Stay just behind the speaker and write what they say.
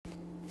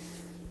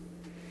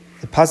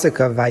The pasuk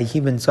of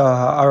Vayihi ben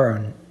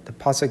Aaron, the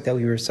pasuk that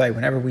we recite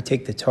whenever we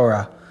take the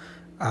Torah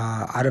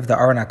out of the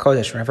Aron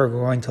HaKodesh, whenever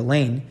we're going to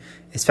Lane,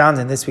 is found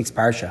in this week's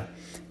parsha.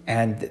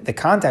 And the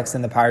context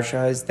in the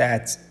parsha is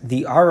that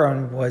the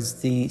Aron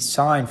was the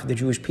sign for the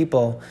Jewish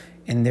people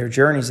in their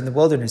journeys in the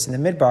wilderness, in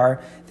the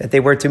Midbar, that they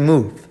were to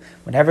move.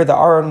 Whenever the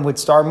Aron would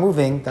start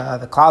moving,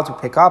 the clouds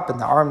would pick up and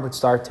the Aron would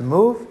start to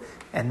move,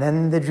 and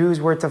then the Jews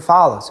were to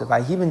follow. So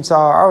Vayihi ben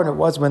Aaron, it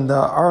was when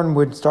the Aron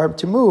would start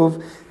to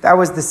move, that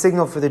was the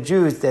signal for the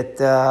Jews that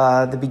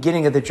the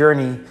beginning of the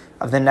journey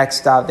of the next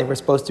stop, they were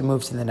supposed to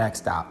move to the next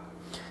stop.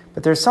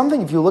 But there's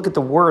something, if you look at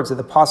the words of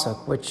the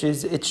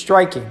pasuk, it's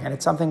striking, and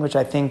it's something which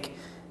I think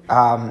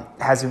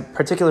has a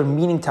particular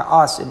meaning to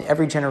us in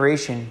every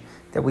generation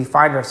that we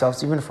find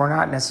ourselves, even if we're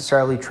not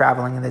necessarily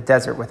traveling in the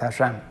desert with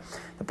Hashem.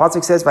 The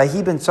pasuk says,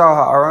 Vayihi ben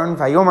Aaron,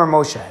 Vayomer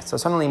Moshe. So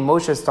suddenly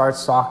Moshe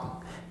starts talking.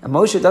 And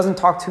Moshe doesn't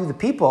talk to the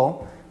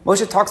people,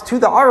 Moshe talks to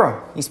the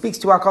Aron. He speaks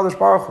to HaKadosh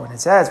Baruch Hu. And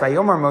it says,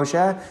 Vayomer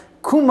Moshe,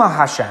 Kuma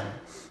Hashem.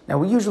 Now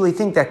we usually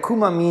think that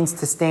Kuma means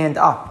to stand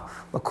up.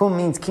 Lakum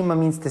means, Kima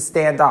means to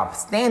stand up.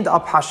 Stand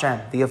up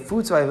Hashem.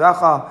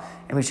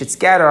 And we should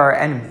scatter our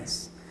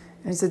enemies.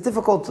 And it's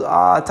difficult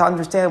to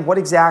understand what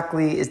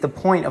exactly is the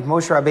point of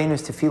Moshe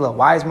Rabbeinu's tefillah.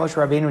 Why is Moshe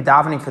Rabbeinu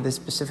davening for this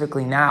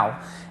specifically now?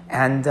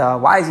 And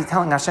why is he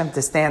telling Hashem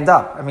to stand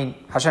up? I mean,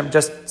 Hashem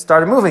just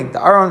started moving.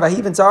 The Aron,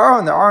 Vayihi ben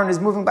Aaron, the Aron is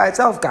moving by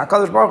itself.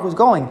 HaKadosh Baruch Hu is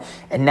going.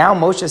 And now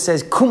Moshe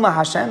says, Kuma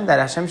Hashem, that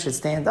Hashem should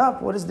stand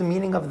up. What is the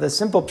meaning of the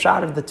simple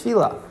pshat of the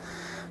tefillah?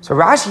 So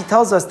Rashi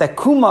tells us that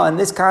Kuma in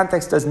this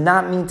context does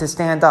not mean to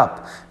stand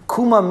up.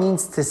 Kuma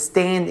means to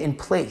stand in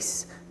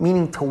place,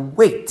 meaning to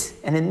wait.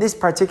 And in this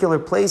particular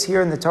place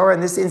here in the Torah, in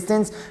this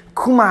instance,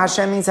 Kuma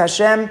Hashem means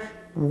Hashem,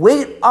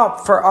 wait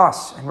up for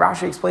us. And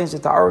Rashi explains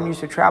that the Aron used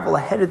to travel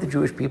ahead of the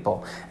Jewish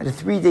people at a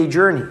 3-day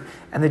journey.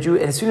 And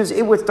as soon as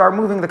it would start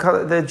moving,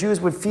 the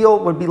Jews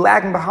would be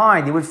lagging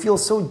behind. They would feel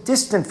so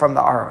distant from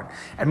the Aron.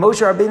 And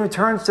Moshe Rabbeinu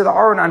turns to the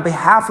Aron on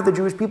behalf of the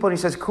Jewish people and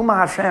he says, Kuma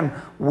Hashem,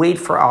 wait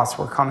for us,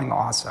 we're coming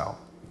also.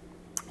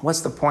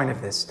 What's the point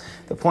of this?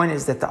 The point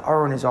is that the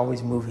Aron is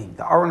always moving.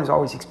 The Aron is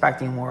always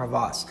expecting more of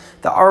us.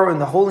 The Aron,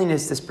 the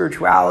holiness, the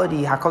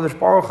spirituality, HaKadosh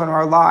Baruch Hu in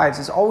our lives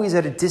is always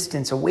at a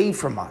distance away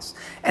from us.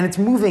 And it's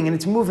moving, and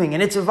it's moving,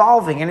 and it's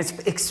evolving, and it's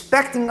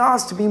expecting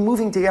us to be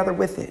moving together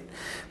with it.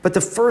 But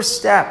the first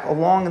step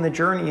along in the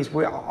journey is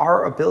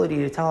our ability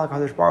to tell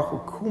HaKadosh Baruch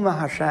Hu, Kuma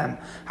Hashem,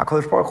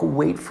 HaKadosh Baruch Hu,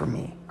 wait for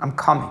me, I'm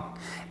coming.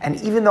 And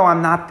even though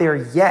I'm not there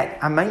yet,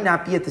 I might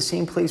not be at the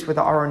same place where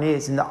the Aron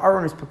is, and the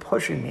Aron is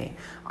pushing me.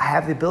 I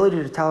have the ability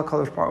to tell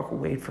HaKadosh Baruch Hu,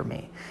 wait for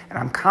me. And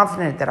I'm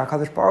confident that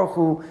HaKadosh Baruch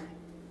Hu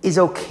is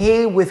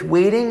okay with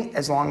waiting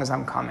as long as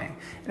I'm coming.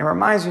 And it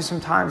reminds me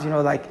sometimes,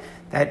 like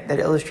that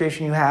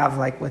illustration you have,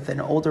 like with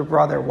an older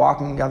brother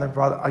walking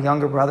a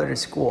younger brother to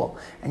school.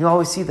 And you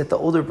always see that the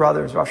older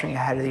brother is rushing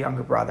ahead of the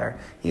younger brother.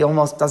 He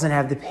almost doesn't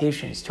have the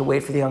patience to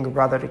wait for the younger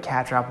brother to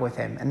catch up with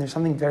him. And there's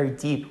something very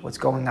deep what's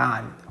going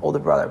on. The older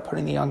brother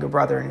putting the younger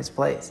brother in his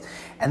place.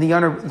 And the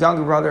younger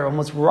brother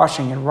almost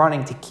rushing and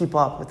running to keep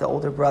up with the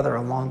older brother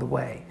along the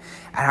way.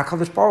 And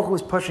HaKadosh Baruch Hu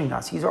is pushing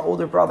us. He's our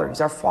older brother.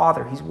 He's our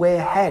father. He's way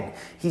ahead.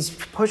 He's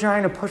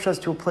trying to push us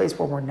to a place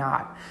where we're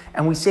not.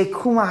 And we say,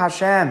 Kuma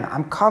Hashem,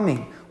 I'm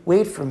coming.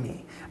 Wait for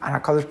me.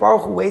 And HaKadosh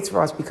Baruch Hu waits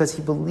for us because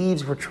he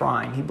believes we're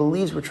trying. He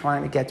believes we're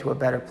trying to get to a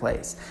better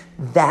place.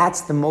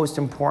 That's the most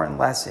important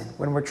lesson.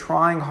 When we're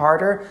trying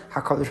harder,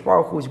 HaKadosh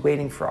Baruch Hu is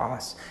waiting for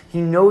us. He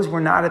knows we're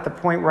not at the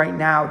point right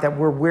now that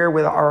we're where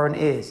the Aron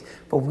is.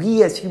 But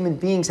we as human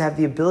beings have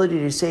the ability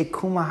to say,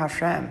 Kuma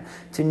Hashem,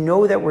 to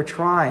know that we're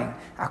trying.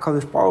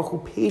 HaKadosh Baruch Hu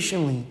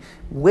patiently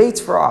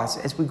waits for us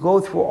as we go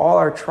through all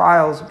our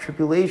trials and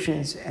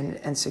tribulations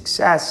and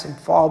success and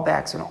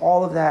fallbacks and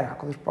all of that.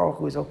 HaKadosh Baruch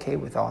Hu is okay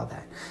with all of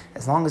that.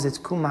 As long as it's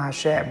Kuma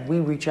Hashem, we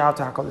reach out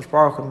to HaKadosh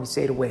Baruch Hu and we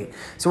say to wait.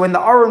 So when the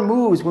Aron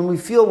moves, when we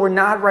feel we're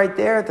not right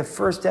there, the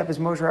first step is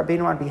Moshe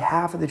Rabbeinu on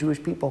behalf of the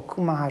Jewish people,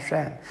 Kuma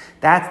Hashem.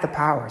 That's the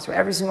power. So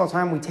every single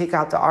time we take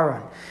out the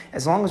Aron,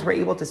 as long as we're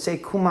able to say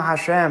Kuma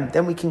Hashem,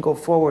 then we can go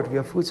forward.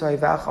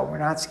 We're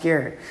not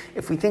scared.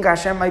 If we think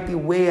Hashem might be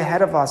way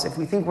ahead of us, if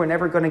we think we're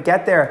never going to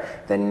get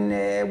there,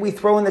 then we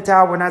throw in the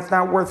towel. It's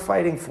not worth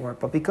fighting for.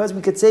 But because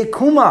we could say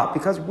Kuma,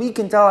 because we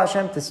can tell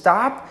Hashem to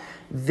stop,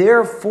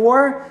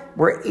 therefore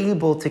we're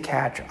able to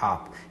catch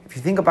up. If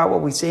you think about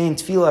what we say in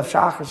Tefillah of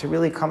Shachar, it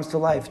really comes to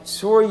life.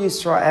 Tzur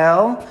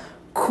Yisrael,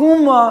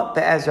 Kuma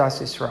be'ezras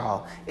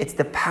Yisrael. It's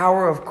the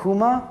power of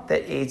Kuma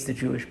that aids the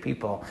Jewish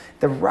people.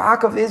 The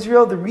rock of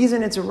Israel, the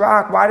reason it's a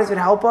rock, why does it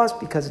help us?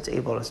 Because it's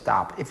able to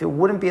stop. If it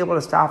wouldn't be able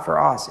to stop for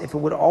us, if it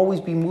would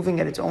always be moving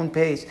at its own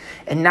pace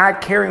and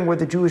not caring where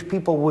the Jewish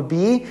people would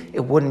be,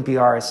 it wouldn't be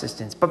our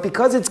assistance. But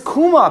because it's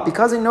Kuma,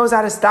 because it knows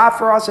how to stop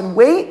for us and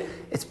wait,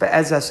 it's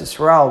be'ezras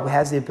Yisrael, who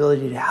has the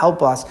ability to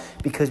help us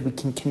because we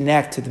can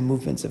connect to the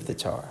movements of the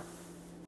Torah.